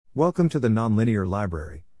Welcome to the Nonlinear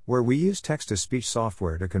Library, where we use text-to-speech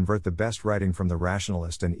software to convert the best writing from the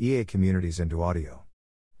rationalist and EA communities into audio.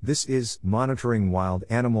 This is Monitoring Wild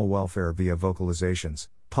Animal Welfare via Vocalizations,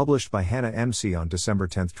 published by HannahMc on December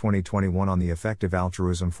 10, 2021 on the Effective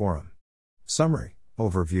Altruism Forum. Summary,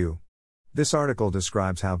 Overview. This article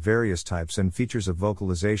describes how various types and features of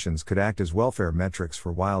vocalizations could act as welfare metrics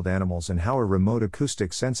for wild animals and how a remote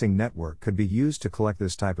acoustic sensing network could be used to collect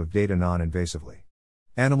this type of data non-invasively.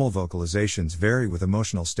 Animal vocalizations vary with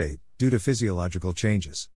emotional state, due to physiological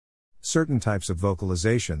changes. Certain types of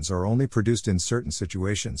vocalizations are only produced in certain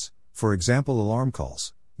situations, for example alarm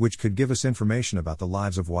calls, which could give us information about the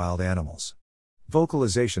lives of wild animals.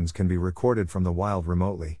 Vocalizations can be recorded from the wild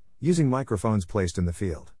remotely, using microphones placed in the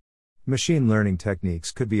field. Machine learning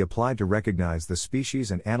techniques could be applied to recognize the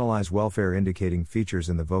species and analyze welfare indicating features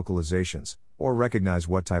in the vocalizations, or recognize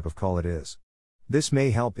what type of call it is. This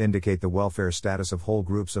may help indicate the welfare status of whole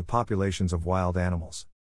groups of populations of wild animals.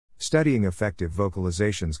 Studying effective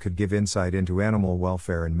vocalizations could give insight into animal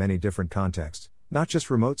welfare in many different contexts, not just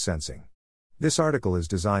remote sensing. This article is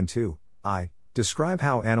designed to describe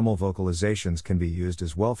how animal vocalizations can be used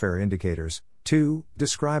as welfare indicators, 2.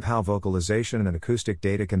 Describe how vocalization and acoustic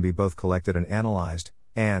data can be both collected and analyzed,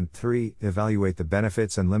 and 3. Evaluate the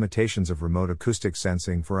benefits and limitations of remote acoustic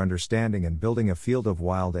sensing for understanding and building a field of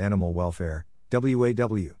wild animal welfare,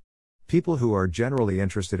 WAW. People who are generally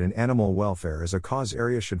interested in animal welfare as a cause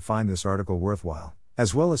area should find this article worthwhile,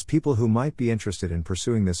 as well as people who might be interested in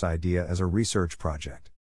pursuing this idea as a research project.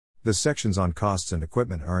 The sections on costs and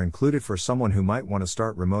equipment are included for someone who might want to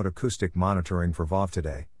start remote acoustic monitoring for WAV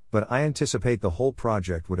today, but I anticipate the whole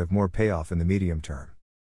project would have more payoff in the medium term.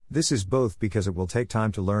 This is both because it will take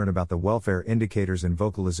time to learn about the welfare indicators and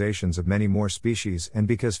vocalizations of many more species and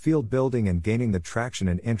because field building and gaining the traction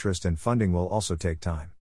and interest and funding will also take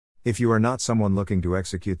time. If you are not someone looking to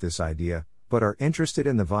execute this idea, but are interested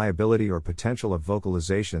in the viability or potential of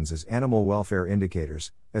vocalizations as animal welfare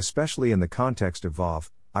indicators, especially in the context of WAV,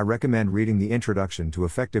 I recommend reading the Introduction to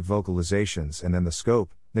Effective Vocalizations and then the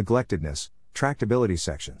Scope, Neglectedness, Tractability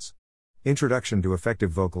sections. Introduction to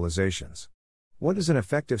Effective Vocalizations. What is an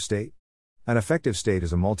affective state? An affective state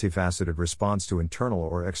is a multifaceted response to internal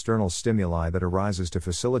or external stimuli that arises to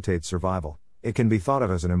facilitate survival. It can be thought of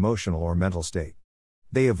as an emotional or mental state.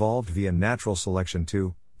 They evolved via natural selection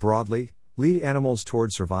to, broadly, lead animals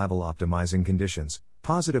toward survival optimizing conditions,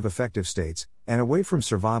 positive affective states, and away from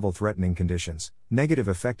survival threatening conditions, negative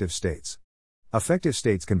affective states. Affective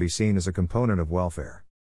states can be seen as a component of welfare.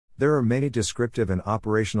 There are many descriptive and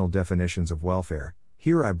operational definitions of welfare.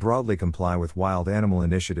 Here I broadly comply with Wild Animal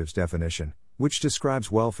Initiative's definition, which describes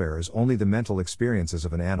welfare as only the mental experiences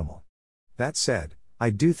of an animal. That said, I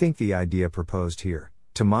do think the idea proposed here,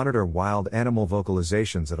 to monitor wild animal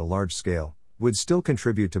vocalizations at a large scale, would still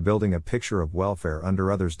contribute to building a picture of welfare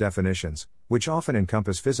under others' definitions, which often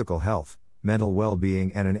encompass physical health, mental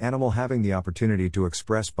well-being and an animal having the opportunity to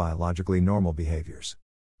express biologically normal behaviors.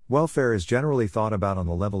 Welfare is generally thought about on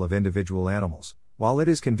the level of individual animals. While it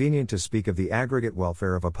is convenient to speak of the aggregate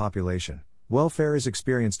welfare of a population, welfare is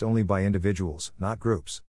experienced only by individuals, not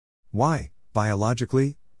groups. Why,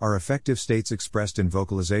 biologically, are affective states expressed in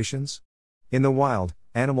vocalizations? In the wild,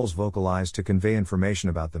 animals vocalize to convey information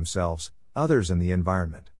about themselves, others and the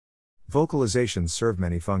environment. Vocalizations serve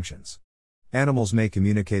many functions. Animals may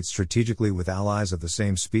communicate strategically with allies of the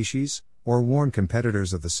same species, or warn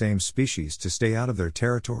competitors of the same species to stay out of their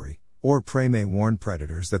territory, or prey may warn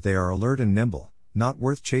predators that they are alert and nimble, not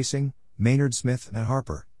worth chasing. Maynard Smith and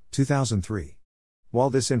Harper, 2003. While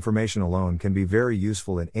this information alone can be very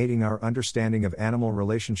useful in aiding our understanding of animal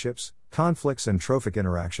relationships, conflicts and trophic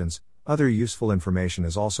interactions, other useful information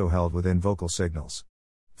is also held within vocal signals.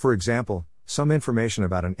 For example, some information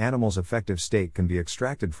about an animal's affective state can be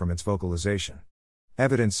extracted from its vocalization.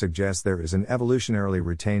 Evidence suggests there is an evolutionarily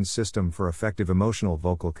retained system for effective emotional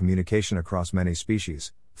vocal communication across many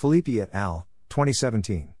species. Filippi et al.,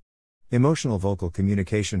 2017. Emotional vocal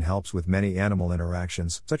communication helps with many animal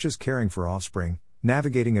interactions, such as caring for offspring,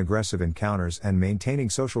 navigating aggressive encounters, and maintaining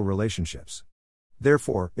social relationships.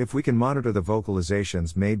 Therefore, if we can monitor the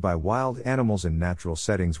vocalizations made by wild animals in natural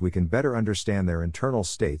settings, we can better understand their internal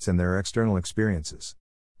states and their external experiences.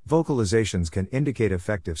 Vocalizations can indicate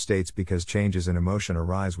affective states because changes in emotion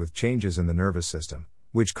arise with changes in the nervous system,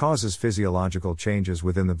 which causes physiological changes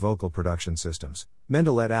within the vocal production systems.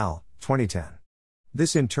 Mendel et al., 2010.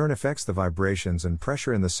 This in turn affects the vibrations and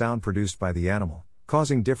pressure in the sound produced by the animal,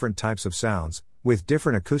 causing different types of sounds, with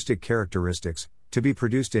different acoustic characteristics, to be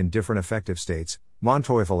produced in different affective states.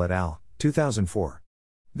 Monteufel et al., 2004.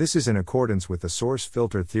 This is in accordance with the source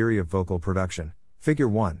filter theory of vocal production, Figure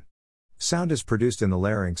 1. Sound is produced in the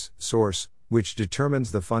larynx, source, which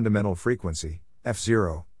determines the fundamental frequency,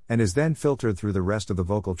 F0, and is then filtered through the rest of the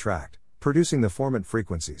vocal tract, producing the formant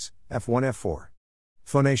frequencies, F1, F4.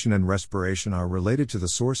 Phonation and respiration are related to the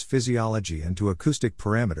source physiology and to acoustic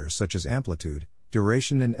parameters such as amplitude,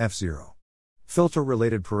 duration and F0.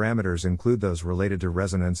 Filter-related parameters include those related to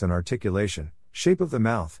resonance and articulation, shape of the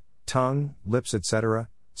mouth, tongue, lips etc.,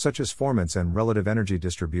 such as formants and relative energy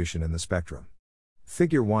distribution in the spectrum.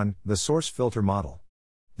 Figure 1, the source filter model.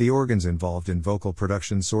 The organs involved in vocal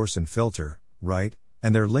production, source and filter, right,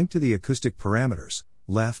 and they're linked to the acoustic parameters,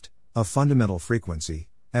 left, of fundamental frequency,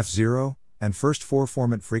 F0, and first four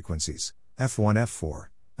formant frequencies, F1, F4,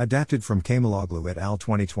 adapted from Kamaloglu et al.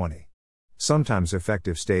 2020. Sometimes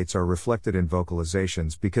affective states are reflected in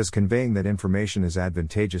vocalizations because conveying that information is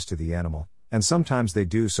advantageous to the animal, and sometimes they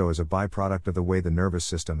do so as a byproduct of the way the nervous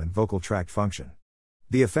system and vocal tract function.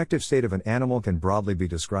 The affective state of an animal can broadly be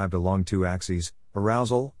described along two axes: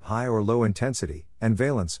 arousal, high or low intensity, and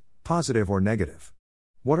valence, positive or negative.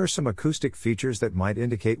 What are some acoustic features that might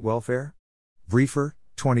indicate welfare? Briefer,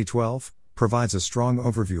 2012, provides a strong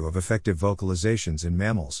overview of affective vocalizations in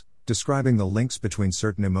mammals, describing the links between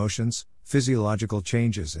certain emotions, physiological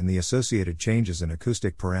changes and the associated changes in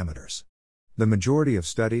acoustic parameters. The majority of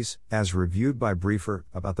studies, as reviewed by Briefer,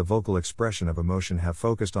 about the vocal expression of emotion have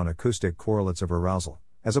focused on acoustic correlates of arousal,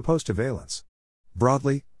 as opposed to valence.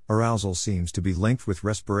 Broadly, arousal seems to be linked with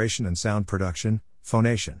respiration and sound production,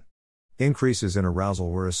 phonation. Increases in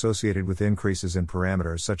arousal were associated with increases in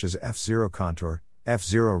parameters such as F0 contour,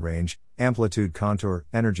 F0 range, amplitude contour,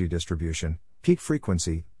 energy distribution, peak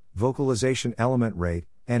frequency, vocalization element rate,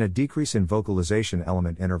 and a decrease in vocalization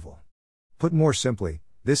element interval. Put more simply,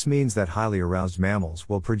 this means that highly aroused mammals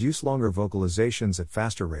will produce longer vocalizations at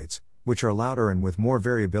faster rates, which are louder and with more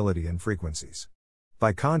variability in frequencies.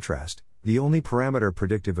 By contrast, the only parameter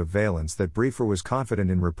predictive of valence that Briefer was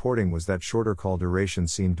confident in reporting was that shorter call duration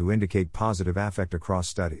seemed to indicate positive affect across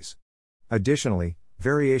studies. Additionally,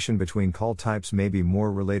 variation between call types may be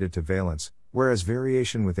more related to valence, whereas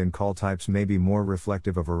variation within call types may be more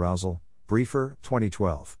reflective of arousal. Briefer,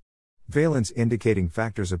 2012. Valence indicating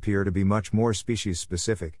factors appear to be much more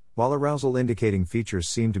species-specific, while arousal indicating features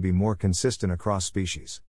seem to be more consistent across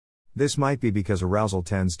species. This might be because arousal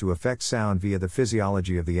tends to affect sound via the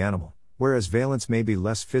physiology of the animal, whereas valence may be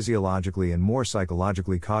less physiologically and more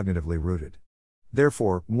psychologically cognitively rooted.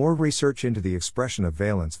 Therefore, more research into the expression of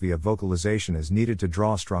valence via vocalization is needed to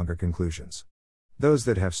draw stronger conclusions. Those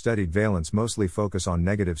that have studied valence mostly focus on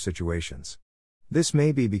negative situations. This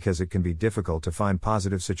may be because it can be difficult to find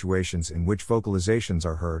positive situations in which vocalizations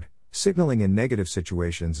are heard. Signaling in negative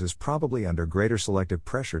situations is probably under greater selective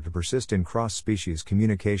pressure to persist in cross-species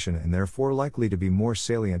communication and therefore likely to be more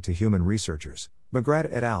salient to human researchers. McGrath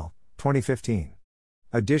et al., 2015.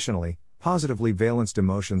 Additionally, positively valenced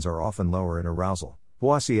emotions are often lower in arousal.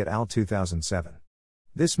 Boissy et al., 2007.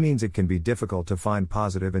 This means it can be difficult to find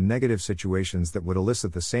positive and negative situations that would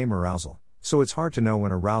elicit the same arousal, so it's hard to know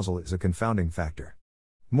when arousal is a confounding factor.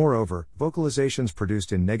 Moreover, vocalizations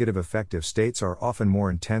produced in negative affective states are often more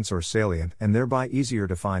intense or salient and thereby easier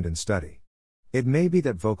to find and study. It may be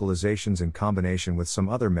that vocalizations in combination with some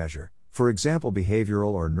other measure, for example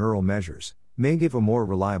behavioral or neural measures, may give a more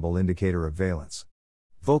reliable indicator of valence.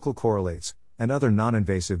 Vocal correlates, and other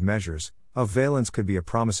non-invasive measures, of valence could be a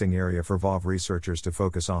promising area for VOV researchers to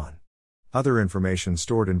focus on. Other information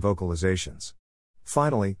stored in vocalizations.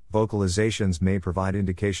 Finally, vocalizations may provide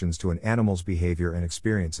indications to an animal's behavior and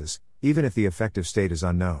experiences, even if the affective state is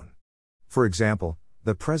unknown. For example,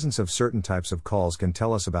 the presence of certain types of calls can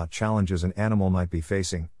tell us about challenges an animal might be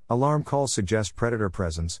facing. Alarm calls suggest predator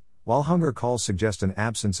presence, while hunger calls suggest an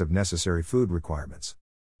absence of necessary food requirements.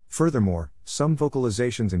 Furthermore, some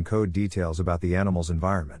vocalizations encode details about the animal's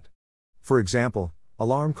environment. For example,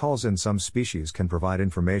 alarm calls in some species can provide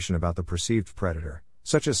information about the perceived predator,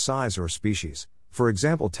 such as size or species. For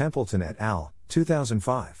example, Templeton et al.,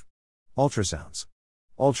 2005. Ultrasounds.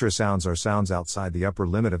 Ultrasounds are sounds outside the upper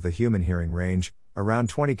limit of the human hearing range, around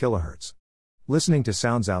 20 kHz. Listening to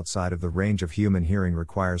sounds outside of the range of human hearing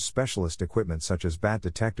requires specialist equipment such as BAT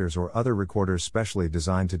detectors or other recorders specially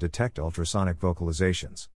designed to detect ultrasonic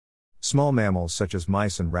vocalizations. Small mammals such as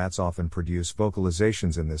mice and rats often produce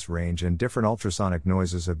vocalizations in this range, and different ultrasonic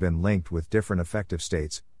noises have been linked with different affective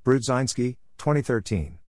states. Brudzinski,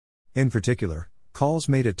 2013. In particular, calls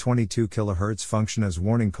made at 22 kHz function as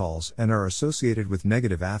warning calls and are associated with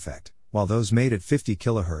negative affect, while those made at 50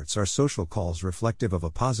 kHz are social calls reflective of a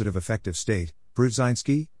positive affective state.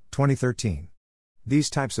 Brudzinski, 2013. These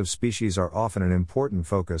types of species are often an important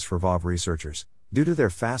focus for VOV researchers, due to their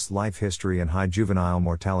fast life history and high juvenile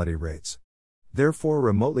mortality rates. Therefore,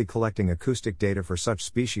 remotely collecting acoustic data for such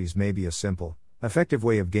species may be a simple, effective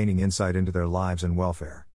way of gaining insight into their lives and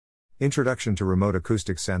welfare. Introduction to remote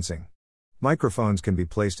acoustic sensing. Microphones can be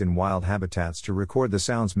placed in wild habitats to record the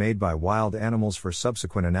sounds made by wild animals for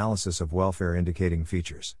subsequent analysis of welfare indicating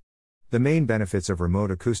features. The main benefits of remote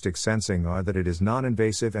acoustic sensing are that it is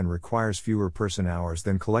non-invasive and requires fewer person-hours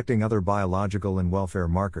than collecting other biological and welfare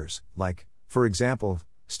markers, like, for example,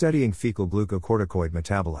 studying fecal glucocorticoid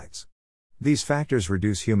metabolites. These factors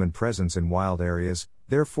reduce human presence in wild areas,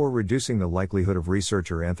 therefore reducing the likelihood of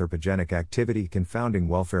research or anthropogenic activity confounding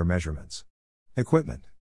welfare measurements. Equipment.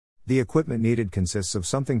 The equipment needed consists of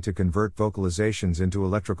something to convert vocalizations into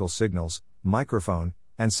electrical signals, microphone,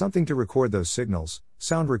 and something to record those signals,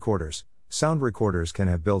 sound recorders. Sound recorders can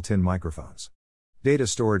have built-in microphones. Data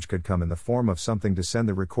storage could come in the form of something to send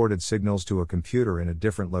the recorded signals to a computer in a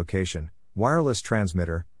different location, wireless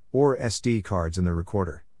transmitter, or SD cards in the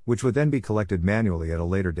recorder, which would then be collected manually at a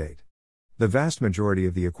later date. The vast majority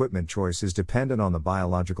of the equipment choice is dependent on the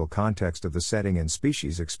biological context of the setting and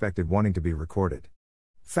species expected wanting to be recorded.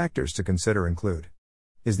 Factors to consider include: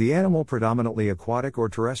 is the animal predominantly aquatic or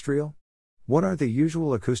terrestrial? What are the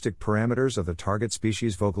usual acoustic parameters of the target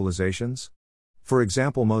species vocalizations? For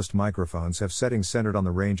example, most microphones have settings centered on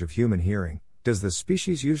the range of human hearing. Does the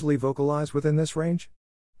species usually vocalize within this range?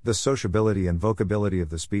 The sociability and vocability of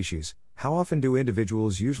the species. How often do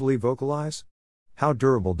individuals usually vocalize? How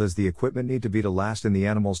durable does the equipment need to be to last in the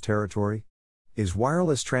animal's territory? Is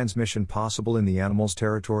wireless transmission possible in the animal's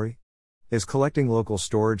territory? Is collecting local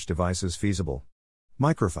storage devices feasible?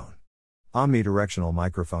 Microphone. Omnidirectional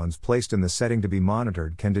microphones placed in the setting to be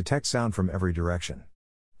monitored can detect sound from every direction.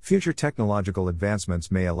 Future technological advancements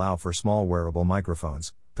may allow for small wearable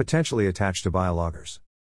microphones, potentially attached to biologgers.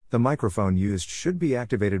 The microphone used should be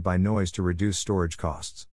activated by noise to reduce storage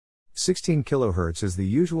costs. 16 kHz is the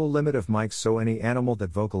usual limit of mics, so any animal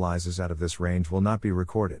that vocalizes out of this range will not be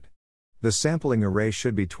recorded. The sampling array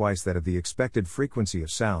should be twice that of the expected frequency of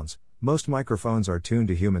sounds. Most microphones are tuned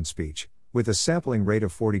to human speech, with a sampling rate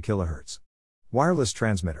of 40 kHz. Wireless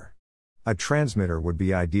transmitter. A transmitter would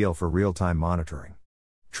be ideal for real-time monitoring.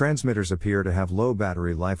 Transmitters appear to have low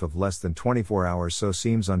battery life of less than 24 hours, so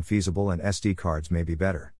seems unfeasible, and SD cards may be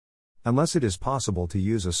better. Unless it is possible to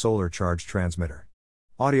use a solar charged transmitter.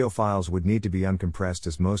 Audio files would need to be uncompressed,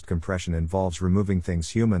 as most compression involves removing things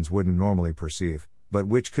humans wouldn't normally perceive, but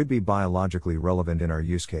which could be biologically relevant in our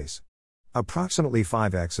use case. Approximately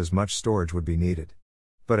 5x as much storage would be needed.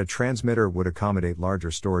 But a transmitter would accommodate larger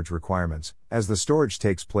storage requirements, as the storage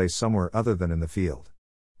takes place somewhere other than in the field.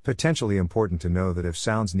 Potentially important to know that if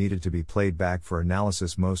sounds needed to be played back for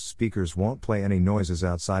analysis, most speakers won't play any noises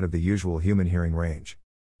outside of the usual human hearing range.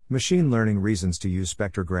 Machine learning reasons to use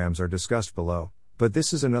spectrograms are discussed below, but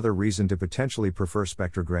this is another reason to potentially prefer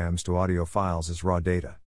spectrograms to audio files as raw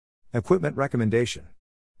data. Equipment recommendation.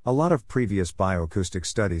 A lot of previous bioacoustic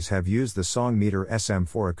studies have used the Song Meter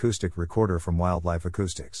SM4 acoustic recorder from Wildlife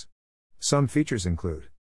Acoustics. Some features include: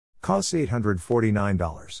 costs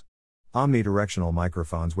 $849. Omnidirectional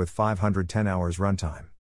microphones with 510 hours runtime.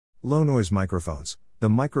 Low noise microphones. The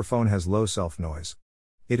microphone has low self-noise.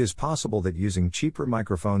 It is possible that using cheaper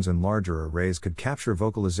microphones and larger arrays could capture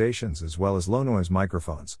vocalizations as well as low noise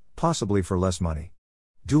microphones, possibly for less money.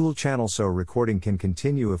 Dual channel, so recording can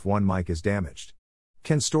continue if one mic is damaged.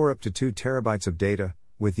 Can store up to 2 terabytes of data,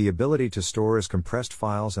 with the ability to store as compressed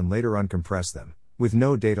files and later uncompress them, with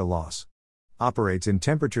no data loss. Operates in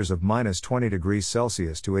temperatures of -20 degrees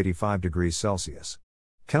Celsius to 85 degrees Celsius.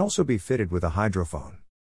 Can also be fitted with a hydrophone.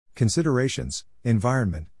 Considerations: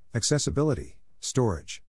 environment, accessibility,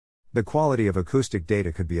 storage. The quality of acoustic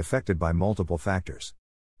data could be affected by multiple factors.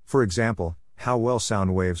 For example, how well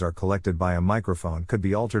sound waves are collected by a microphone could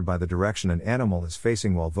be altered by the direction an animal is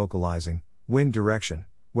facing while vocalizing, wind direction,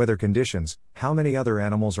 weather conditions, how many other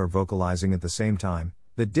animals are vocalizing at the same time,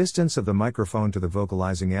 the distance of the microphone to the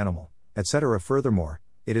vocalizing animal, etc. Furthermore,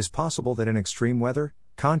 it is possible that in extreme weather,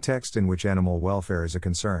 context in which animal welfare is a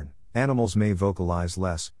concern, animals may vocalize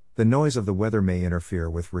less, the noise of the weather may interfere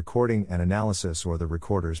with recording and analysis, or the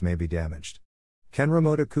recorders may be damaged. Can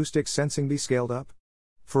remote acoustic sensing be scaled up?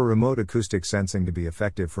 For remote acoustic sensing to be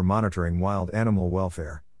effective for monitoring wild animal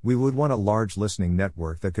welfare, we would want a large listening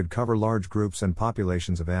network that could cover large groups and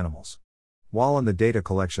populations of animals. While on the data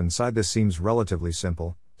collection side this seems relatively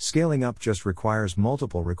simple, scaling up just requires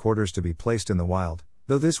multiple recorders to be placed in the wild.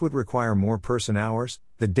 Though this would require more person hours,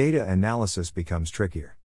 the data analysis becomes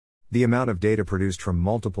trickier. The amount of data produced from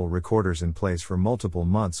multiple recorders in place for multiple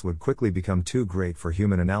months would quickly become too great for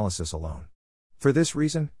human analysis alone. For this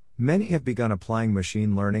reason, Many have begun applying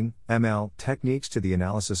machine learning, ML, techniques to the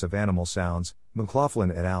analysis of animal sounds,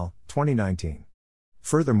 McLaughlin et al., 2019.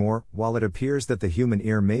 Furthermore, while it appears that the human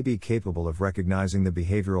ear may be capable of recognizing the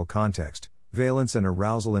behavioral context, valence and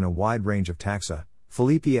arousal in a wide range of taxa,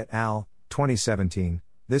 Filippi et al., 2017,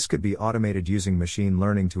 this could be automated using machine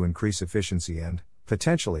learning to increase efficiency and,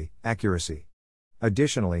 potentially, accuracy.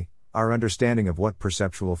 Additionally, our understanding of what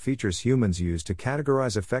perceptual features humans use to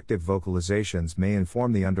categorize effective vocalizations may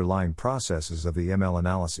inform the underlying processes of the ML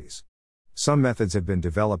analyses. Some methods have been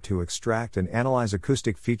developed to extract and analyze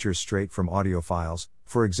acoustic features straight from audio files,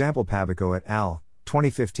 for example Pavico et al.,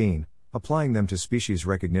 2015, applying them to species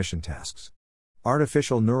recognition tasks.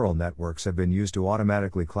 Artificial neural networks have been used to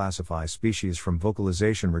automatically classify species from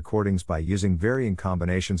vocalization recordings by using varying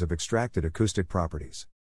combinations of extracted acoustic properties.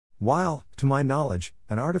 While, to my knowledge,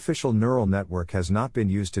 an artificial neural network has not been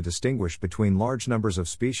used to distinguish between large numbers of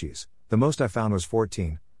species, the most I found was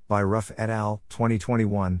 14, by Ruff et al.,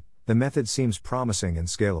 2021, the method seems promising and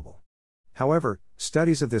scalable. However,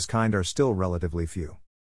 studies of this kind are still relatively few.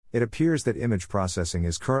 It appears that image processing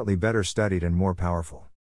is currently better studied and more powerful.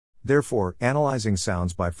 Therefore, analyzing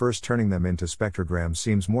sounds by first turning them into spectrograms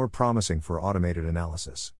seems more promising for automated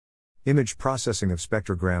analysis. Image processing of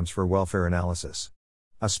spectrograms for welfare analysis.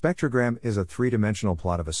 A spectrogram is a three-dimensional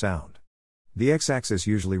plot of a sound. The x-axis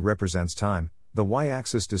usually represents time, the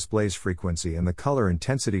y-axis displays frequency, and the color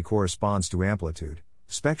intensity corresponds to amplitude.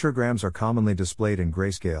 Spectrograms are commonly displayed in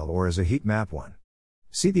grayscale or as a heat map 1.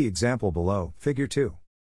 See the example below, Figure 2.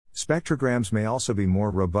 Spectrograms may also be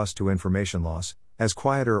more robust to information loss, as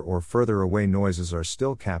quieter or further away noises are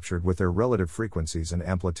still captured with their relative frequencies and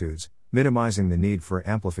amplitudes, minimizing the need for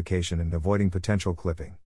amplification and avoiding potential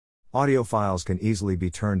clipping. Audio files can easily be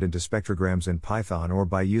turned into spectrograms in Python or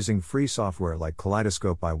by using free software like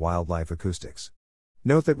Kaleidoscope by Wildlife Acoustics.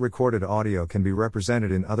 Note that recorded audio can be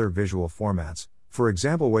represented in other visual formats, for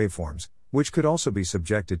example waveforms, which could also be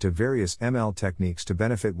subjected to various ML techniques to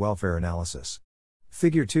benefit welfare analysis.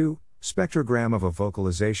 Figure 2, Spectrogram of a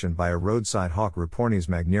vocalization by a roadside hawk Rhipornis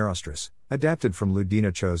magnirostrus, adapted from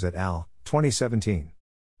Ludina-Chose et al., 2017.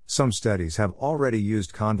 Some studies have already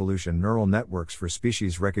used convolution neural networks for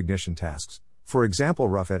species recognition tasks, for example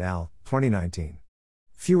Ruff et al., 2019.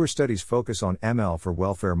 Fewer studies focus on ML for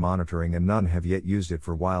welfare monitoring and none have yet used it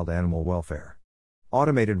for wild animal welfare.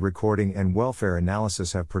 Automated recording and welfare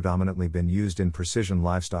analysis have predominantly been used in precision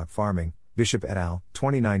livestock farming, Bishop et al.,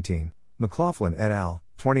 2019, McLaughlin et al.,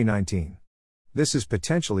 2019. This is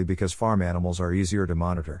potentially because farm animals are easier to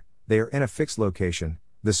monitor, they are in a fixed location,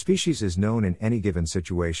 the species is known in any given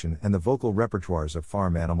situation, and the vocal repertoires of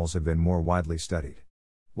farm animals have been more widely studied.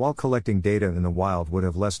 While collecting data in the wild would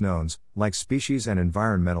have less knowns, like species and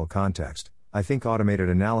environmental context, I think automated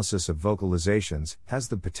analysis of vocalizations has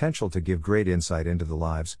the potential to give great insight into the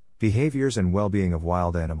lives, behaviors, and well-being of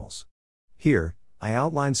wild animals. Here, I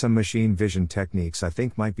outline some machine vision techniques I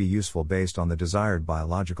think might be useful based on the desired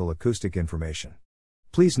biological acoustic information.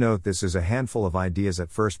 Please note this is a handful of ideas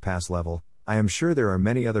at first pass level, I am sure there are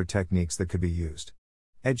many other techniques that could be used.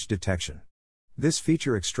 Edge detection. This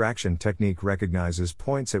feature extraction technique recognizes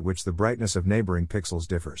points at which the brightness of neighboring pixels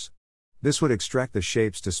differs. This would extract the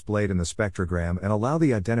shapes displayed in the spectrogram and allow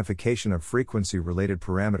the identification of frequency-related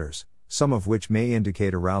parameters, some of which may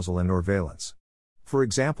indicate arousal and/or valence. For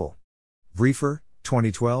example, Briefer,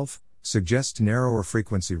 2012, suggests narrower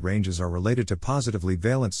frequency ranges are related to positively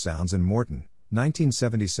valenced sounds, and Morton,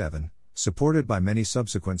 1977, supported by many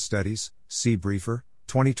subsequent studies, see Briefer,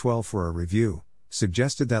 2012 for a review,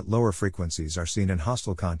 suggested that lower frequencies are seen in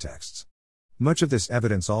hostile contexts. Much of this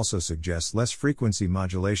evidence also suggests less frequency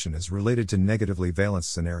modulation is related to negatively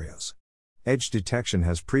valenced scenarios. Edge detection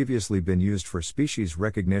has previously been used for species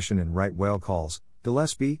recognition in right whale calls,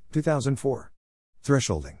 Gillespie, 2004.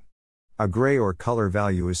 Thresholding. A gray or color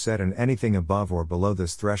value is set and anything above or below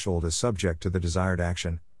this threshold is subject to the desired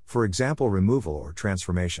action, for example removal or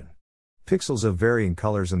transformation. Pixels of varying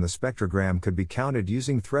colors in the spectrogram could be counted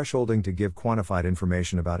using thresholding to give quantified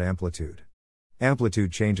information about amplitude.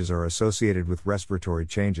 Amplitude changes are associated with respiratory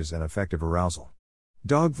changes and affective arousal.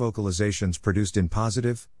 Dog vocalizations produced in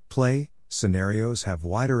positive, play, scenarios have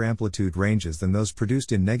wider amplitude ranges than those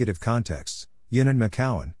produced in negative contexts, Yin and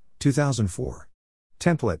McCowan, 2004.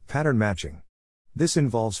 Template pattern matching. This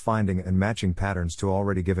involves finding and matching patterns to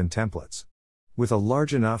already given templates. With a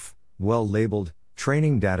large enough, well-labeled,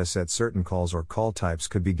 training dataset, certain calls or call types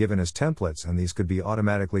could be given as templates and these could be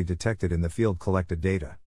automatically detected in the field collected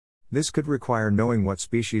data. This could require knowing what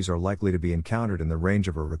species are likely to be encountered in the range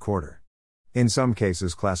of a recorder. In some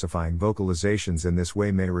cases, classifying vocalizations in this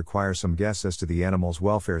way may require some guess as to the animal's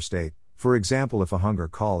welfare state, For example, if a hunger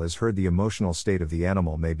call is heard, the emotional state of the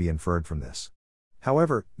animal may be inferred from this.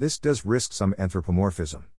 However, this does risk some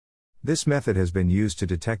anthropomorphism. This method has been used to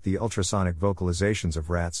detect the ultrasonic vocalizations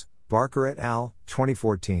of rats, Barker et al.,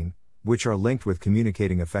 2014, which are linked with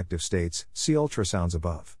communicating affective states, see ultrasounds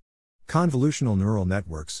above. Convolutional neural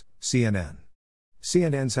networks, CNN.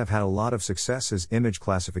 CNNs have had a lot of success as image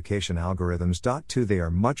classification algorithms. 2 They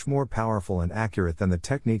are much more powerful and accurate than the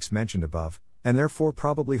techniques mentioned above, and therefore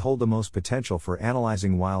probably hold the most potential for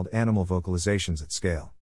analyzing wild animal vocalizations at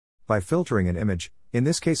scale. By filtering an image, in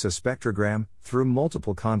this case a spectrogram, through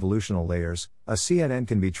multiple convolutional layers, a CNN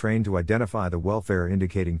can be trained to identify the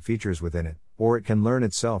welfare-indicating features within it, or it can learn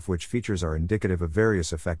itself which features are indicative of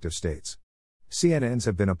various affective states. CNNs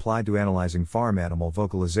have been applied to analyzing farm animal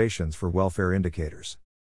vocalizations for welfare indicators.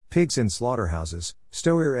 Pigs in slaughterhouses,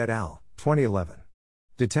 Stoyer et al., 2011.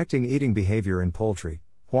 Detecting eating behavior in poultry,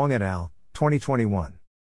 Huang et al., 2021.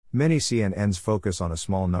 Many CNNs focus on a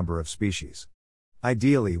small number of species.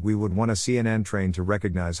 Ideally, we would want a CNN trained to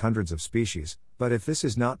recognize hundreds of species, but if this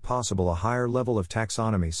is not possible, a higher level of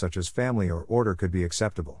taxonomy such as family or order could be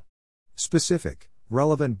acceptable. Specific,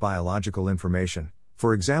 relevant biological information,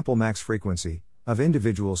 for example max frequency, of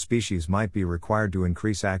individual species might be required to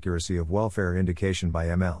increase accuracy of welfare indication by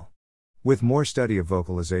ml. With more study of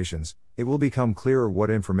vocalizations, it will become clearer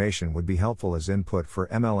what information would be helpful as input for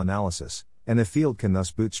ML analysis, and the field can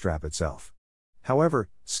thus bootstrap itself. However,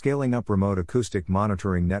 scaling up remote acoustic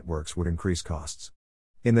monitoring networks would increase costs.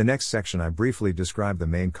 In the next section, I briefly describe the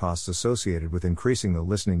main costs associated with increasing the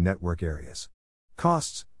listening network areas.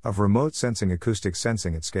 Costs of remote sensing acoustic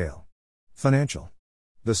sensing at scale. Financial.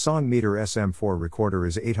 The Song Meter SM4 recorder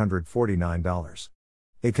is $849.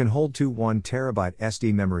 It can hold two 1 TB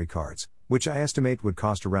SD memory cards, which I estimate would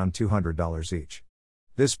cost around $200 each.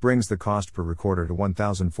 This brings the cost per recorder to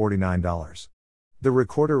 $1,049. The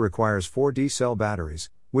recorder requires 4 D-cell batteries,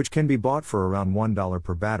 which can be bought for around $1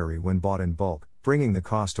 per battery when bought in bulk, bringing the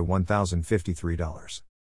cost to $1,053.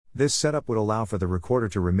 This setup would allow for the recorder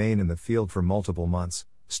to remain in the field for multiple months,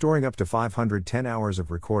 storing up to 510 hours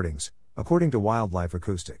of recordings, according to Wildlife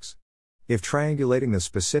Acoustics. If triangulating the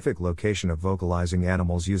specific location of vocalizing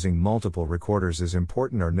animals using multiple recorders is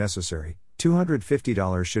important or necessary,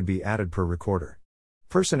 $250 should be added per recorder.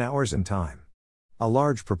 Person hours and time. A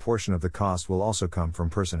large proportion of the cost will also come from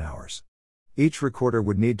person hours. Each recorder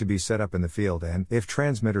would need to be set up in the field and, if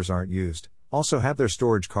transmitters aren't used, also have their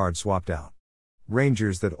storage card swapped out.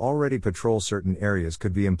 Rangers that already patrol certain areas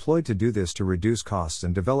could be employed to do this to reduce costs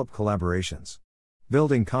and develop collaborations.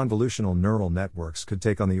 Building convolutional neural networks could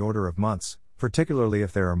take on the order of months, particularly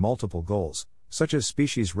if there are multiple goals, such as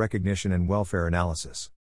species recognition and welfare analysis.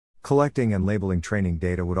 Collecting and labeling training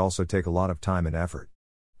data would also take a lot of time and effort.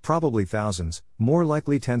 Probably thousands, more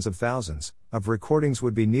likely tens of thousands, of recordings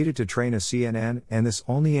would be needed to train a CNN, and this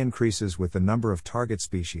only increases with the number of target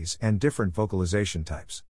species and different vocalization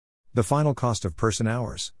types. The final cost of person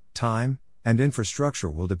hours, time, and infrastructure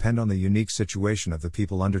will depend on the unique situation of the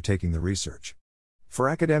people undertaking the research. For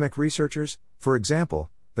academic researchers, for example,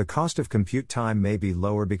 the cost of compute time may be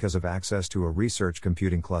lower because of access to a research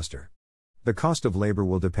computing cluster. The cost of labor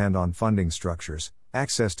will depend on funding structures,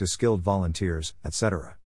 access to skilled volunteers,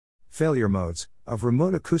 etc. Failure modes of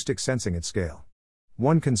remote acoustic sensing at scale.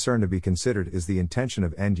 One concern to be considered is the intention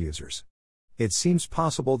of end users. It seems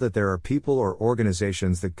possible that there are people or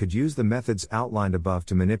organizations that could use the methods outlined above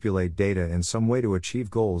to manipulate data in some way to achieve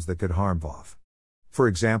goals that could harm VOV. For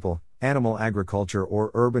example, animal agriculture or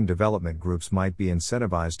urban development groups might be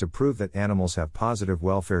incentivized to prove that animals have positive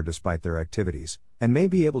welfare despite their activities, and may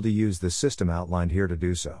be able to use the system outlined here to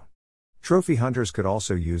do so. Trophy hunters could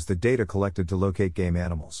also use the data collected to locate game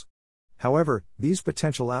animals. However, these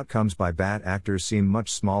potential outcomes by bad actors seem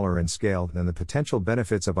much smaller in scale than the potential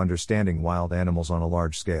benefits of understanding wild animals on a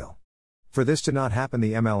large scale. For this to not happen,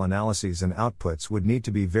 the ML analyses and outputs would need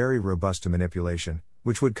to be very robust to manipulation,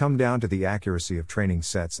 which would come down to the accuracy of training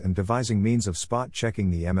sets and devising means of spot-checking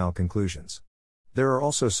the ML conclusions. There are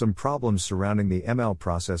also some problems surrounding the ML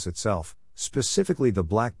process itself, specifically the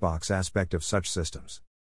black box aspect of such systems.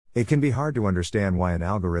 It can be hard to understand why an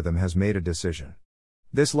algorithm has made a decision.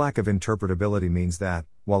 This lack of interpretability means that,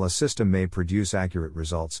 while a system may produce accurate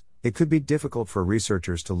results, it could be difficult for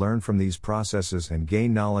researchers to learn from these processes and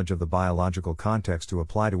gain knowledge of the biological context to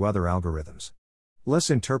apply to other algorithms. Less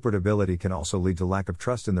interpretability can also lead to lack of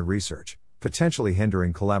trust in the research, potentially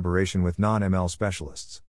hindering collaboration with non-ML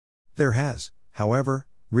specialists. There has, however,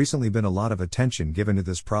 recently been a lot of attention given to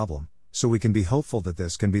this problem, so we can be hopeful that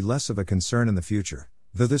this can be less of a concern in the future,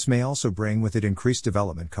 though this may also bring with it increased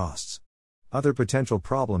development costs. Other potential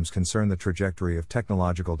problems concern the trajectory of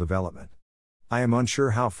technological development. I am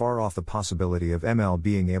unsure how far off the possibility of ML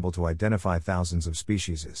being able to identify thousands of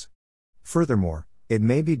species is. Furthermore, it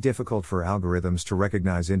may be difficult for algorithms to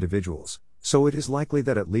recognize individuals, so it is likely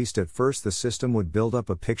that at least at first the system would build up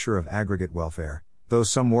a picture of aggregate welfare, though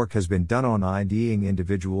some work has been done on IDing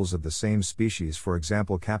individuals of the same species, for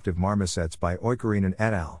example captive marmosets by Oikarinen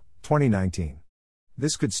et al., 2019.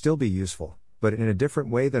 This could still be useful, but in a different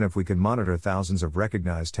way than if we could monitor thousands of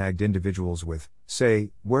recognized tagged individuals with,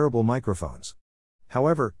 say, wearable microphones.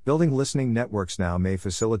 However, building listening networks now may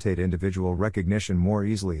facilitate individual recognition more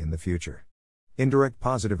easily in the future. Indirect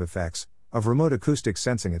positive effects of remote acoustic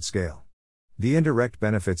sensing at scale. The indirect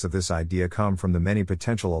benefits of this idea come from the many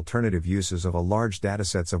potential alternative uses of a large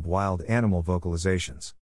datasets of wild animal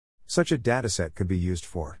vocalizations. Such a dataset could be used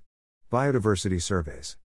for biodiversity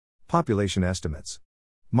surveys, population estimates,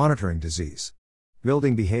 monitoring disease,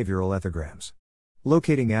 building behavioral ethograms,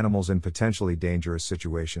 locating animals in potentially dangerous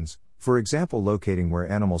situations, for example locating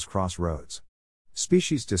where animals cross roads,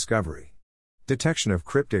 species discovery, detection of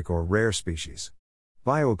cryptic or rare species,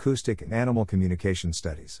 bioacoustic and animal communication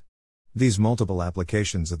studies. These multiple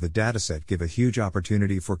applications of the dataset give a huge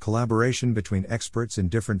opportunity for collaboration between experts in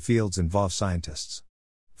different fields and VOV scientists.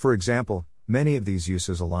 For example, many of these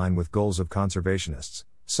uses align with goals of conservationists,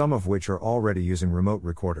 some of which are already using remote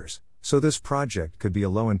recorders, so this project could be a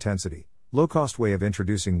low-intensity, low-cost way of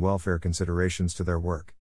introducing welfare considerations to their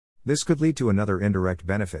work. This could lead to another indirect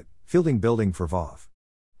benefit, fielding building for VOV.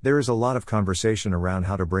 There is a lot of conversation around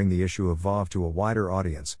how to bring the issue of VOV to a wider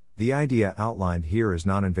audience. The idea outlined here is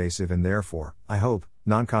non-invasive and therefore, I hope,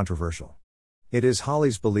 non-controversial. It is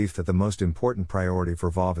Holly's belief that the most important priority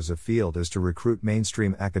for VOV as a field is to recruit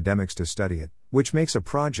mainstream academics to study it, which makes a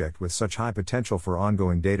project with such high potential for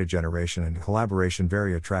ongoing data generation and collaboration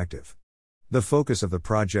very attractive. The focus of the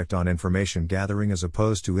project on information gathering as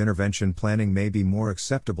opposed to intervention planning may be more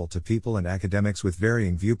acceptable to people and academics with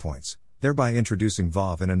varying viewpoints, thereby introducing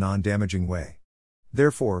VOV in a non-damaging way.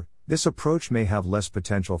 Therefore, this approach may have less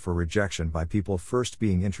potential for rejection by people first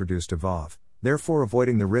being introduced to VOV, therefore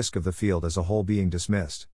avoiding the risk of the field as a whole being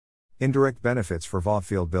dismissed. Indirect benefits for VOV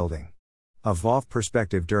field building. A VOV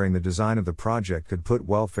perspective during the design of the project could put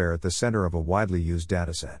welfare at the center of a widely used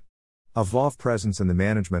dataset. A VOV presence in the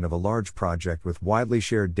management of a large project with widely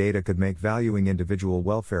shared data could make valuing individual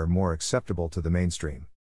welfare more acceptable to the mainstream.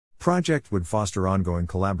 Project would foster ongoing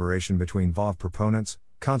collaboration between VOV proponents,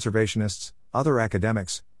 conservationists, other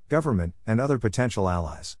academics, government, and other potential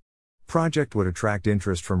allies. Project would attract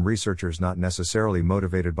interest from researchers not necessarily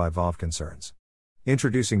motivated by VOV concerns.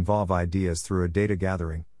 Introducing VOV ideas through a data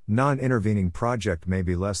gathering, non-intervening project may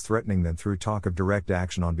be less threatening than through talk of direct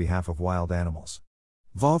action on behalf of wild animals.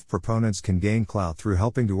 VOV proponents can gain clout through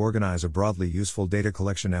helping to organize a broadly useful data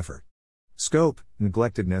collection effort. Scope,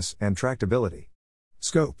 neglectedness, and tractability.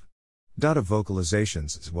 Scope. Of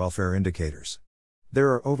vocalizations as welfare indicators. There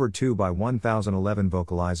are over 2 by 1011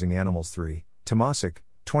 vocalizing animals. 3, Tomasic,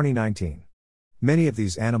 2019. Many of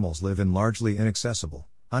these animals live in largely inaccessible,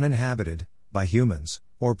 uninhabited, by humans,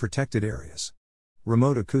 or protected areas.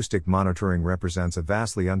 Remote acoustic monitoring represents a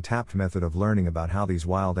vastly untapped method of learning about how these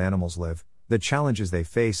wild animals live, the challenges they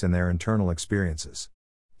face and their internal experiences.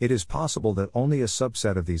 It is possible that only a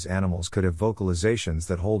subset of these animals could have vocalizations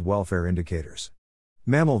that hold welfare indicators.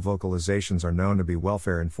 Mammal vocalizations are known to be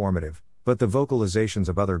welfare informative, but the vocalizations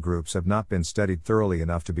of other groups have not been studied thoroughly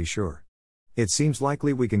enough to be sure. It seems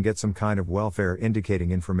likely we can get some kind of welfare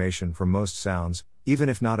indicating information from most sounds, even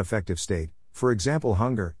if not affective state, for example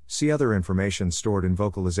hunger. See other information stored in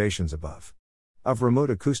vocalizations above. Of remote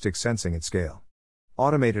acoustic sensing at scale.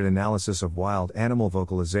 Automated analysis of wild animal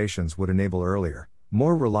vocalizations would enable earlier,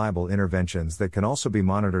 more reliable interventions that can also be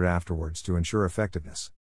monitored afterwards to ensure effectiveness.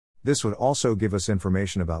 This would also give us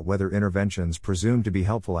information about whether interventions presumed to be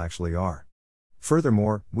helpful actually are.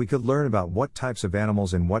 Furthermore, we could learn about what types of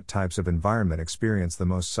animals in what types of environment experience the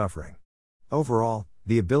most suffering. Overall,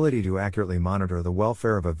 the ability to accurately monitor the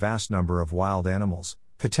welfare of a vast number of wild animals,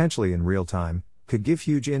 potentially in real time, could give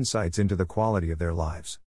huge insights into the quality of their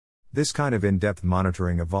lives. This kind of in-depth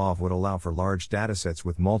monitoring of VOV would allow for large datasets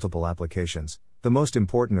with multiple applications, the most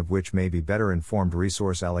important of which may be better informed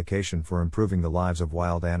resource allocation for improving the lives of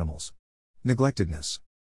wild animals. Neglectedness.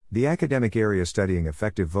 The academic area studying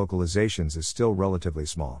effective vocalizations is still relatively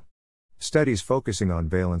small. Studies focusing on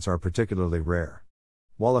valence are particularly rare.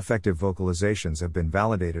 While effective vocalizations have been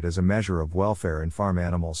validated as a measure of welfare in farm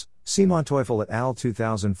animals, see Monteufel et al.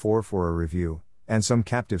 2004 for a review, and some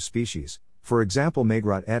captive species, for example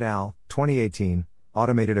Maigrat et al. 2018,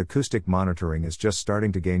 automated acoustic monitoring is just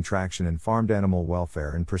starting to gain traction in farmed animal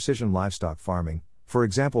welfare and precision livestock farming, for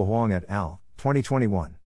example Huang et al.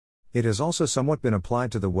 2021. It has also somewhat been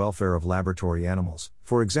applied to the welfare of laboratory animals,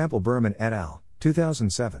 for example Berman et al.,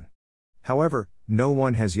 2007. However, no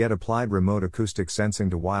one has yet applied remote acoustic sensing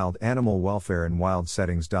to wild animal welfare in wild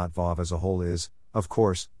settings. VOV as a whole is, of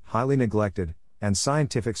course, highly neglected, and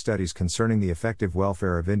scientific studies concerning the effective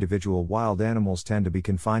welfare of individual wild animals tend to be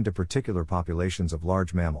confined to particular populations of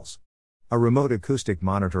large mammals. A remote acoustic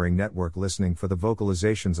monitoring network listening for the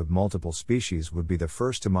vocalizations of multiple species would be the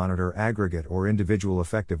first to monitor aggregate or individual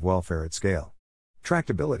effective welfare at scale.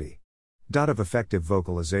 Tractability. Of effective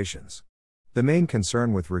vocalizations. The main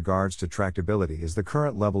concern with regards to tractability is the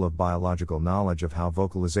current level of biological knowledge of how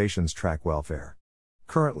vocalizations track welfare.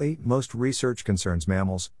 Currently, most research concerns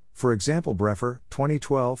mammals, for example Breffer,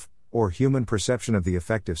 2012, or human perception of the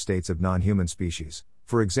effective states of non-human species,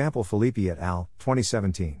 for example Filippi et al.,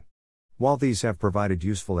 2017. While these have provided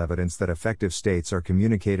useful evidence that effective states are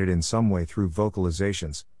communicated in some way through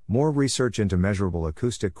vocalizations, more research into measurable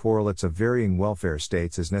acoustic correlates of varying welfare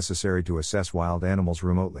states is necessary to assess wild animals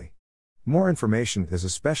remotely. More information is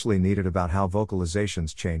especially needed about how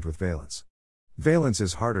vocalizations change with valence. Valence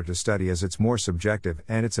is harder to study as it's more subjective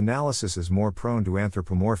and its analysis is more prone to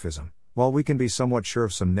anthropomorphism. While we can be somewhat sure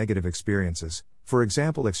of some negative experiences, for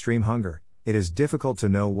example extreme hunger, it is difficult to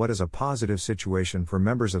know what is a positive situation for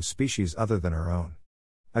members of species other than our own.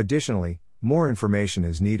 Additionally, more information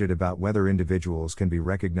is needed about whether individuals can be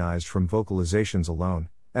recognized from vocalizations alone,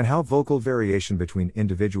 and how vocal variation between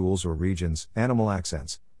individuals or regions, animal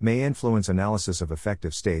accents, may influence analysis of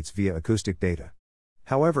effective states via acoustic data.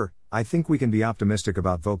 However, I think we can be optimistic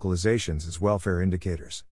about vocalizations as welfare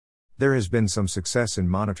indicators. There has been some success in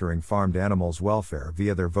monitoring farmed animals' welfare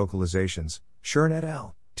via their vocalizations, Schern et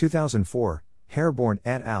al., 2004, Hareborn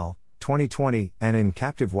et al., 2020, and in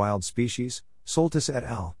captive wild species, Soltis et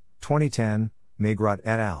al., 2010, Magrot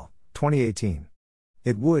et al., 2018.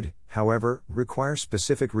 It would, however, require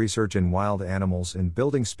specific research in wild animals and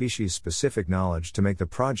building species-specific knowledge to make the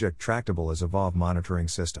project tractable as a VOV monitoring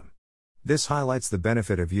system. This highlights the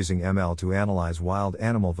benefit of using ML to analyze wild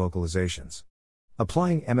animal vocalizations.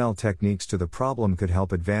 Applying ML techniques to the problem could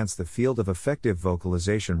help advance the field of effective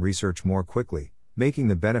vocalization research more quickly, making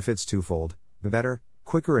the benefits twofold: better,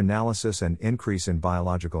 quicker analysis and increase in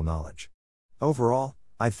biological knowledge. Overall,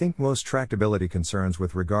 I think most tractability concerns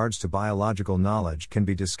with regards to biological knowledge can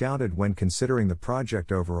be discounted when considering the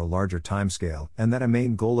project over a larger timescale, and that a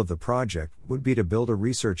main goal of the project would be to build a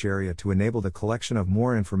research area to enable the collection of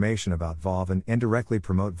more information about VOV and indirectly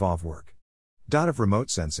promote VOV work. Of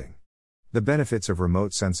remote sensing. The benefits of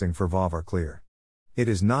remote sensing for VOV are clear. It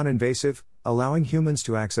is non-invasive, allowing humans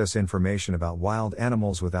to access information about wild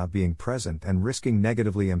animals without being present and risking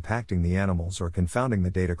negatively impacting the animals or confounding the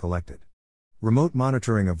data collected. Remote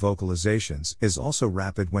monitoring of vocalizations is also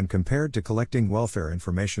rapid when compared to collecting welfare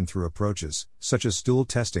information through approaches, such as stool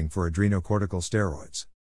testing for adrenocortical steroids.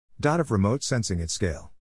 Of remote sensing at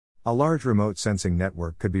scale. A large remote sensing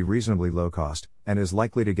network could be reasonably low cost, and is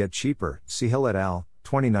likely to get cheaper, see Hill et al.,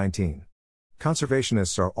 2019.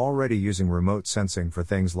 Conservationists are already using remote sensing for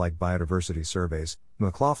things like biodiversity surveys,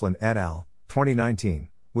 McLaughlin et al., 2019,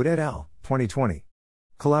 Wood et al., 2020.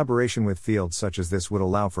 Collaboration with fields such as this would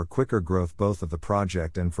allow for quicker growth both of the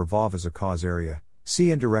project and for VOV as a cause area,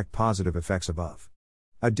 see indirect positive effects above.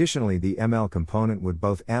 Additionally, the ML component would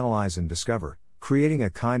both analyze and discover, creating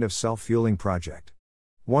a kind of self-fueling project.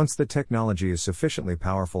 Once the technology is sufficiently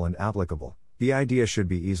powerful and applicable, the idea should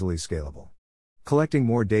be easily scalable. Collecting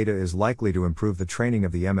more data is likely to improve the training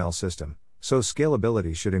of the ML system, so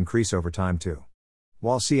scalability should increase over time too.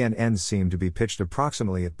 While CNNs seem to be pitched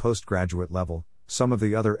approximately at postgraduate level, some of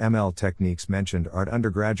the other ML techniques mentioned are at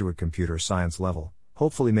undergraduate computer science level,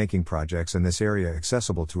 hopefully making projects in this area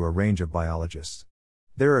accessible to a range of biologists.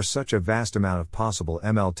 There are such a vast amount of possible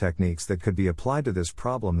ML techniques that could be applied to this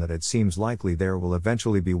problem that it seems likely there will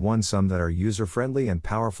eventually be some that are user-friendly and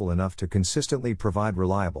powerful enough to consistently provide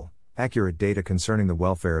reliable, accurate data concerning the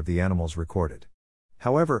welfare of the animals recorded.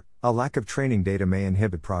 However, a lack of training data may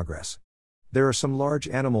inhibit progress. There are some large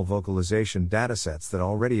animal vocalization datasets that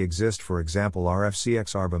already exist, for example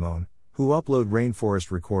RFCX Arbamone, who upload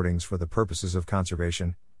rainforest recordings for the purposes of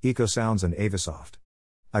conservation, EcoSounds and Avisoft.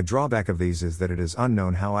 A drawback of these is that it is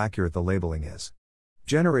unknown how accurate the labeling is.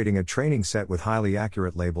 Generating a training set with highly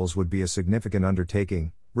accurate labels would be a significant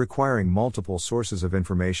undertaking, requiring multiple sources of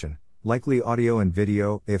information, likely audio and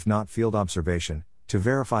video, if not field observation, to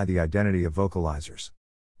verify the identity of vocalizers.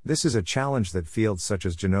 This is a challenge that fields such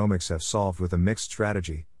as genomics have solved with a mixed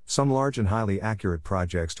strategy. Some large and highly accurate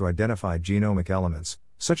projects to identify genomic elements,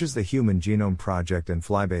 such as the Human Genome Project and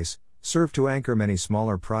Flybase, serve to anchor many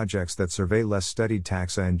smaller projects that survey less studied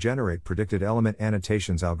taxa and generate predicted element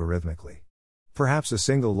annotations algorithmically. Perhaps a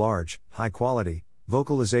single large, high-quality,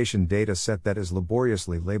 vocalization data set that is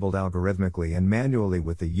laboriously labeled algorithmically and manually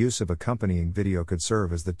with the use of accompanying video could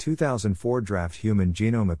serve as the 2004 draft human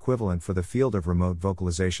genome equivalent for the field of remote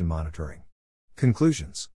vocalization monitoring.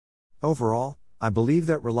 Conclusions. Overall, I believe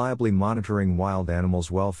that reliably monitoring wild animals'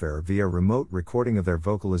 welfare via remote recording of their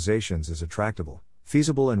vocalizations is a tractable,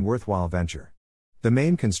 feasible and worthwhile venture. The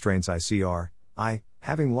main constraints I see are,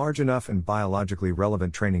 having large enough and biologically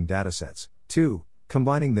relevant training datasets, 2.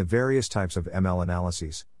 Combining the various types of ML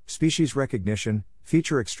analyses, species recognition,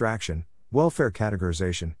 feature extraction, welfare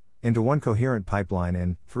categorization, into one coherent pipeline,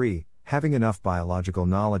 and 3. Having enough biological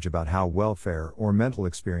knowledge about how welfare or mental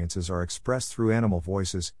experiences are expressed through animal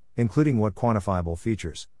voices, including what quantifiable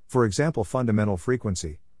features, for example fundamental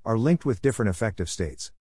frequency, are linked with different affective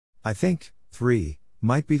states. I think, 3.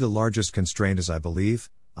 Might be the largest constraint, as I believe,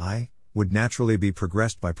 would naturally be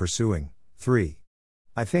progressed by pursuing, 3.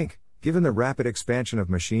 I think, given the rapid expansion of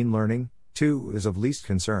machine learning, 2. is of least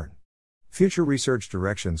concern. Future research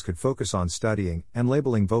directions could focus on studying and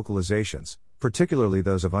labeling vocalizations, particularly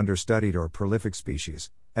those of understudied or prolific species,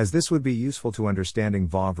 as this would be useful to understanding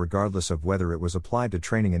VOV regardless of whether it was applied to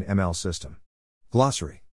training an ML system.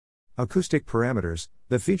 Glossary. Acoustic parameters,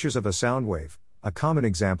 the features of a sound wave. A common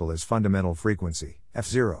example is fundamental frequency,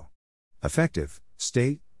 F0. Affective,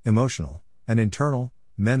 state, emotional, and internal,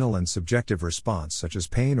 mental and subjective response such as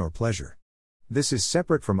pain or pleasure. This is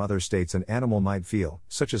separate from other states an animal might feel,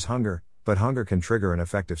 such as hunger, but hunger can trigger an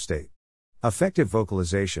affective state. Affective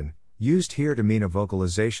vocalization, used here to mean a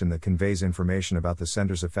vocalization that conveys information about the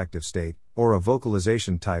sender's affective state, or a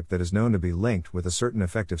vocalization type that is known to be linked with a certain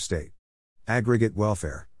affective state. Aggregate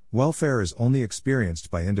welfare. Welfare is only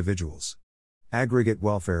experienced by individuals. Aggregate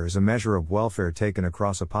welfare is a measure of welfare taken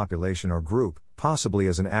across a population or group, possibly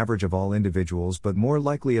as an average of all individuals but more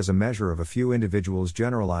likely as a measure of a few individuals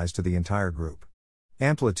generalized to the entire group.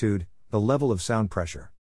 Amplitude, the level of sound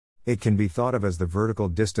pressure. It can be thought of as the vertical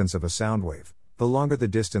distance of a sound wave. The longer the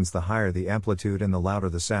distance, the higher the amplitude and the louder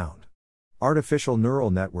the sound. Artificial neural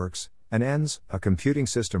networks, ANNs, a computing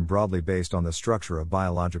system broadly based on the structure of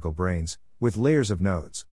biological brains, with layers of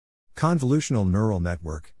nodes. Convolutional neural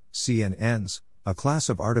network, CNNs, a class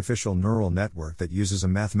of artificial neural network that uses a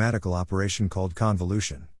mathematical operation called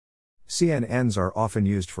convolution. CNNs are often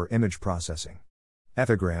used for image processing.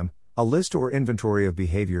 Ethogram, a list or inventory of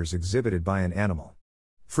behaviors exhibited by an animal.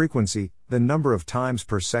 Frequency, the number of times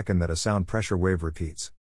per second that a sound pressure wave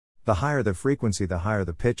repeats. The higher the frequency, the higher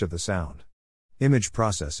the pitch of the sound. Image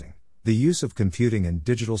processing, the use of computing and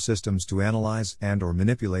digital systems to analyze and or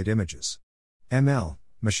manipulate images. ML,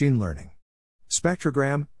 machine learning.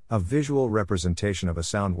 Spectrogram, a visual representation of a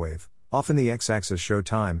sound wave. Often the x-axis shows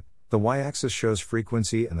time, the y-axis shows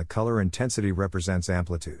frequency and the color intensity represents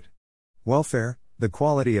amplitude. Welfare, the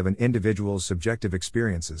quality of an individual's subjective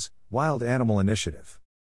experiences. Wild animal initiative.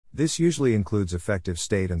 This usually includes affective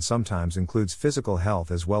state and sometimes includes physical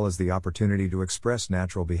health as well as the opportunity to express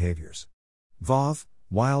natural behaviors. VOV,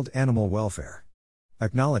 wild animal welfare.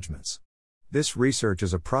 Acknowledgements. This research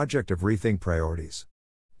is a project of Rethink Priorities.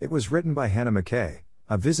 It was written by HannahMc,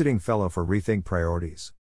 a visiting fellow for Rethink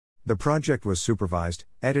Priorities. The project was supervised,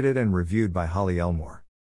 edited and reviewed by Holly Elmore.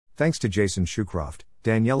 Thanks to Jason Shucroft,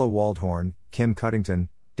 Daniela Waldhorn, Kim Cuddington,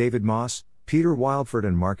 David Moss, Peter Wildford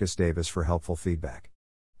and Marcus Davis for helpful feedback.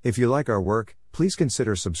 If you like our work, please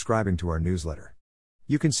consider subscribing to our newsletter.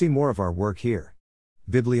 You can see more of our work here.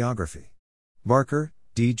 Bibliography. Barker,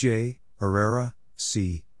 D.J., Herrera,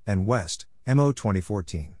 C., and West, M.O.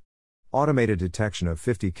 2014. Automated detection of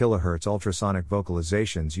 50 kHz ultrasonic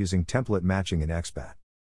vocalizations using template matching in XBAT.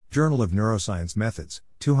 Journal of Neuroscience Methods,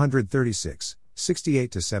 236,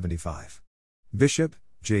 68-75. Bishop,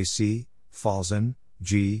 J.C., Falzon,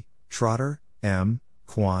 G., Trotter, M.,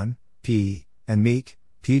 Kwan, P., and Meek,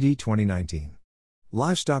 PD 2019.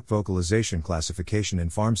 Livestock Vocalization Classification in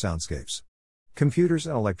Farm Soundscapes. Computers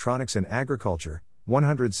and Electronics in Agriculture,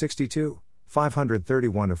 162,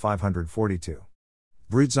 531-542.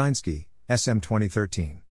 Brudzinski, SM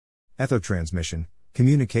 2013. Ethotransmission,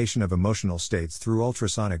 Communication of Emotional States Through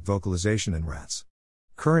Ultrasonic Vocalization in Rats.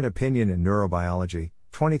 Current Opinion in Neurobiology,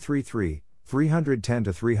 23-3,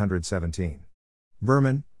 310-317.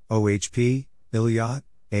 Berman, OHP, Iliot,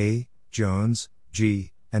 A., Jones,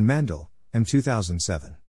 G., and Mendel, M.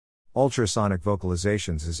 2007. Ultrasonic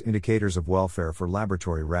Vocalizations as Indicators of Welfare for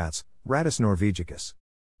Laboratory Rats, Rattus norvegicus.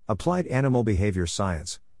 Applied Animal Behavior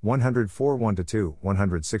Science, 104 1-2,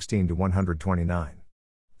 116-129.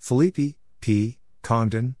 Filippi, P.,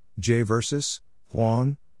 Congdon, J. Versus,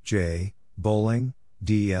 Huang, J., Bowling,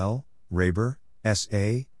 D.L., Raber,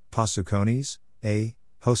 S.A., Pasukonis, A.,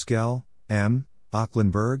 Hoskel, M.,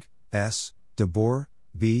 Aucklenberg, S., De Boer,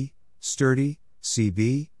 B., Sturdy,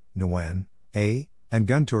 C.B., Nguyen, A., and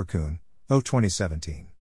Gunturkun, O. 2017.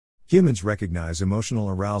 Humans recognize emotional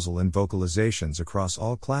arousal in vocalizations across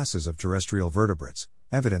all classes of terrestrial vertebrates,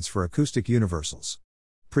 evidence for acoustic universals.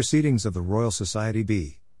 Proceedings of the Royal Society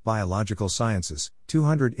B. Biological Sciences,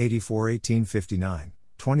 284 1859,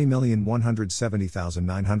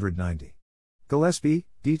 20,170,990. Gillespie,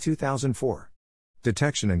 D. 2004.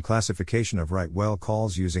 Detection and classification of right whale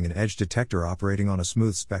calls using an edge detector operating on a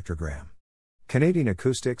smooth spectrogram. Canadian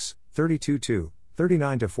Acoustics, 32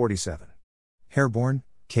 39-47. Hareborn,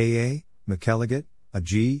 K.A., McElligott,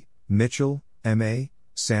 A.G., Mitchell, M.A.,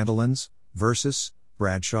 Sandilands, Versus,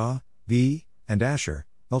 Bradshaw, B., and Asher,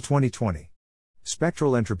 L. 2020.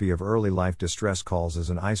 Spectral entropy of early life distress calls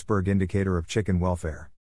as an iceberg indicator of chicken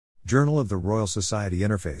welfare. Journal of the Royal Society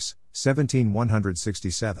Interface, 17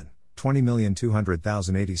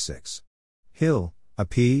 20,200,086. Hill, A.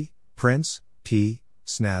 P., Prince, P.,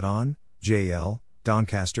 Snad-on, J.L.,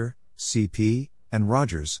 Doncaster, C.P., and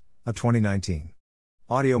Rogers, A. 2019.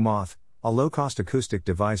 Audio Moth, a low-cost acoustic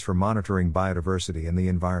device for monitoring biodiversity and the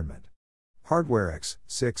environment. Hardware X,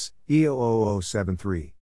 6,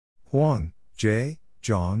 E00073. Huang, J.,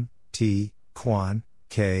 Zhang, T., Quan,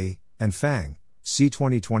 K., and Fang, C.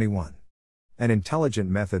 2021. An intelligent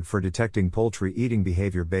method for detecting poultry eating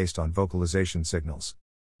behavior based on vocalization signals.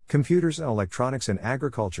 Computers and Electronics in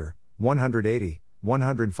Agriculture, 180,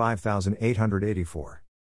 105,884.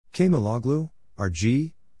 Kemaloglu,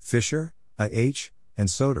 R.G., Fisher, A.H., and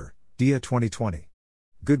Soder, Dia 2020.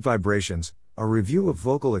 Good Vibrations, a review of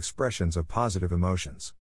vocal expressions of positive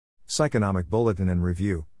emotions. Psychonomic Bulletin and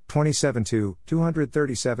Review, 27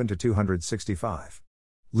 237-265.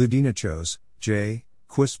 Ludinachos, J.,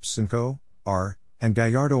 Quispsenko, R., and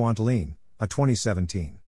Gallardo Ontoline, A.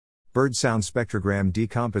 2017. Bird Sound Spectrogram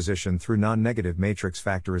Decomposition through Non-Negative Matrix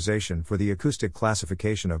Factorization for the Acoustic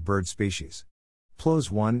Classification of Bird Species. PLOS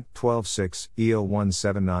 1, 12-6,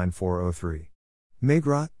 E0179403.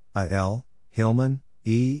 Magrot, A.L., Hillman,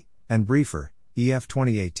 E., and Briefer, E.F.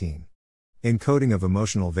 2018. Encoding of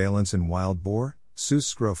Emotional Valence in Wild Boar,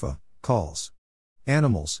 Sus Scrofa, Calls.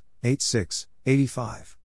 Animals, 86,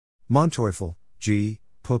 85. Monteufel, G.,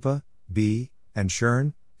 Pupa, B., and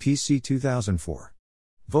Schern, P.C. 2004.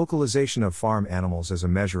 Vocalization of Farm Animals as a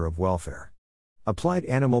Measure of Welfare. Applied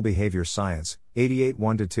Animal Behavior Science, 88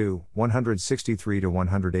 1-2,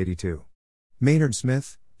 163-182. Maynard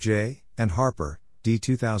Smith, J., and Harper, D.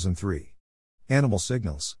 2003. Animal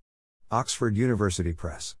Signals. Oxford University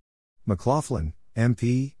Press. McLaughlin,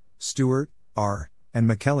 M.P., Stewart, R., and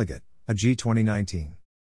McElligott, A.G. 2019.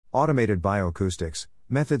 Automated Bioacoustics,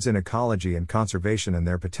 Methods in Ecology and Conservation and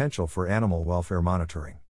Their Potential for Animal Welfare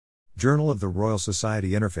Monitoring. Journal of the Royal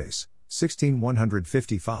Society Interface,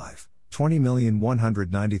 16155,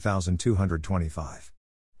 20,190,225.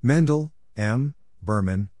 Mendel, M.,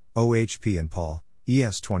 Berman, OHP and Paul,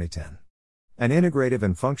 ES 2010. An Integrative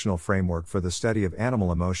and Functional Framework for the Study of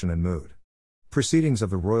Animal Emotion and Mood. Proceedings of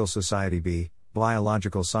the Royal Society B.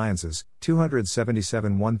 Biological Sciences,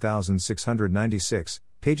 277 1696,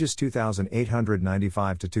 pages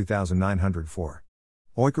 2895-2904.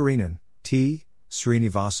 Oikarinen, T.,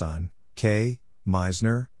 Srinivasan, K.,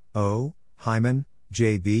 Meisner, O., Hyman,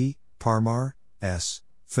 J.B., Parmar, S.,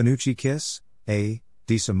 Fanucci Kiss, A.,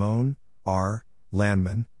 DeSimone, R.,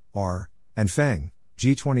 Landman, R., and Feng,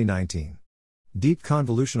 G. 2019. Deep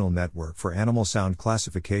Convolutional Network for Animal Sound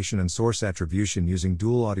Classification and Source Attribution using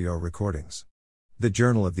Dual Audio Recordings. The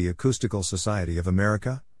Journal of the Acoustical Society of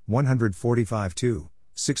America, 145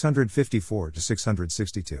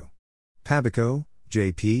 654-662. Pabico,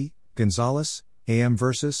 J.P., Gonzalez, A.M.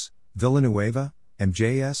 Versus, Villanueva,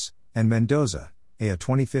 M.J.S., and Mendoza, A.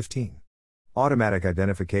 2015. Automatic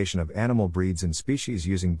Identification of Animal Breeds and Species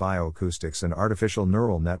using Bioacoustics and Artificial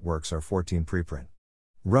Neural Networks are 14 preprint.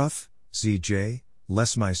 Ruff, Z.J.,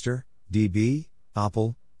 Lesmeister, D.B.,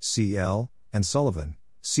 Oppel, C.L., and Sullivan,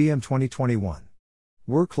 C.M. 2021.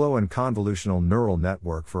 Workflow and Convolutional Neural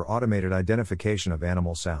Network for Automated Identification of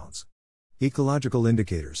Animal Sounds. Ecological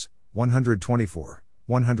Indicators, 124,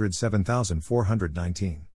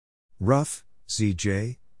 107,419. Ruff,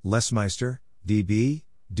 Z.J., Lesmeister, D.B.,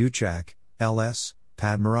 Duchak, L.S.,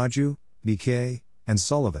 Padmaraju, B.K., and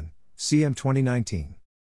Sullivan, C.M. 2019.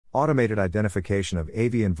 Automated Identification of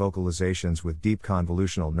Avian Vocalizations with Deep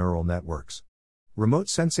Convolutional Neural Networks. Remote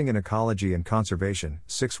Sensing in Ecology and Conservation,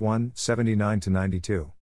 6-1,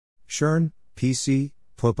 79-92. Schern, P.C.,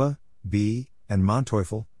 Pupa, B., and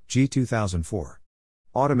Monteufel, G. 2004.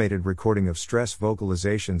 Automated Recording of Stress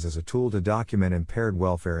Vocalizations as a Tool to Document Impaired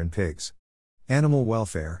Welfare in Pigs. Animal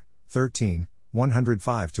Welfare, 13,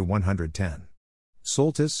 105-110.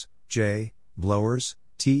 Soltis, J., Blowers,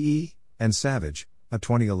 T.E., and Savage, a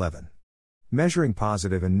 2011. Measuring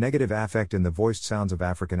Positive and Negative Affect in the Voiced Sounds of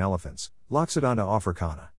African Elephants, Loxodonta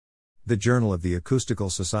africana. The Journal of the Acoustical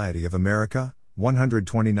Society of America,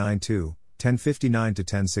 129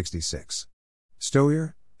 1059-1066.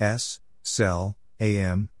 Stoyer, S., Sell,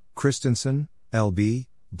 A.M., Christensen, L.B.,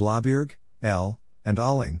 Blabjerg, L., and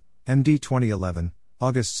Alling, M.D. 2011,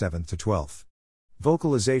 August 7-12.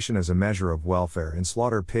 Vocalization as a Measure of Welfare in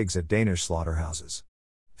Slaughter Pigs at Danish Slaughterhouses.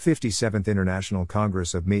 57th International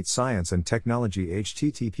Congress of Meat Science and Technology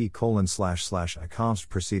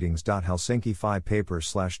http://icomstproceedings.helsinki 5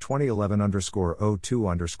 papers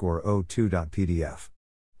 /2011_02_02.pdf.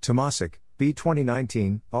 Tomasic, B.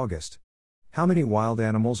 2019, August. How many wild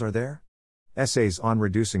animals are there? Essays on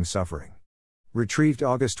Reducing Suffering. Retrieved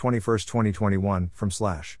August 21, 2021, from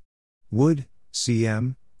Wood,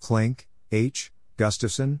 C.M., Klink, H.,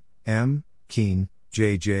 Gustafson, M., Keen,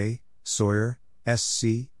 J.J., Sawyer,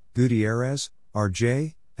 S.C., Gutierrez,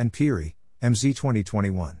 R.J., and Peary, M.Z.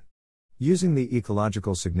 2021. Using the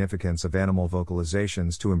ecological significance of animal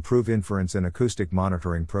vocalizations to improve inference in acoustic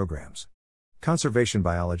monitoring programs. Conservation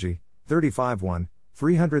Biology, 35 1,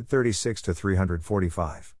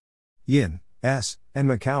 336-345. Yin, S., and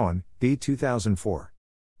McCowan, B. 2004.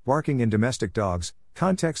 Barking in Domestic Dogs,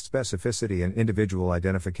 Context Specificity and Individual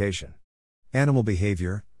Identification. Animal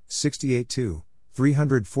Behavior, 68 2,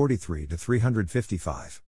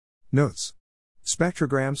 343-355. Notes.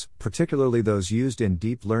 Spectrograms, particularly those used in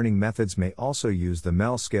deep learning methods, may also use the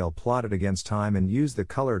MEL scale plotted against time and use the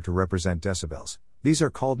color to represent decibels. These are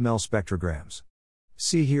called MEL spectrograms.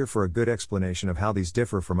 See here for a good explanation of how these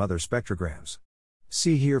differ from other spectrograms.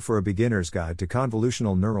 See here for a beginner's guide to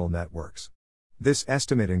convolutional neural networks. This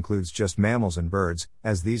estimate includes just mammals and birds,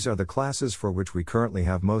 as these are the classes for which we currently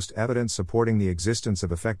have most evidence supporting the existence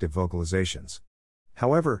of effective vocalizations.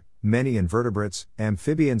 However, many invertebrates,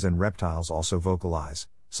 amphibians, and reptiles also vocalize,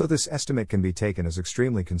 so this estimate can be taken as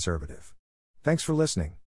extremely conservative. Thanks for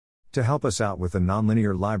listening. To help us out with the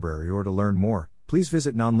Nonlinear Library or to learn more, please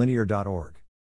visit nonlinear.org.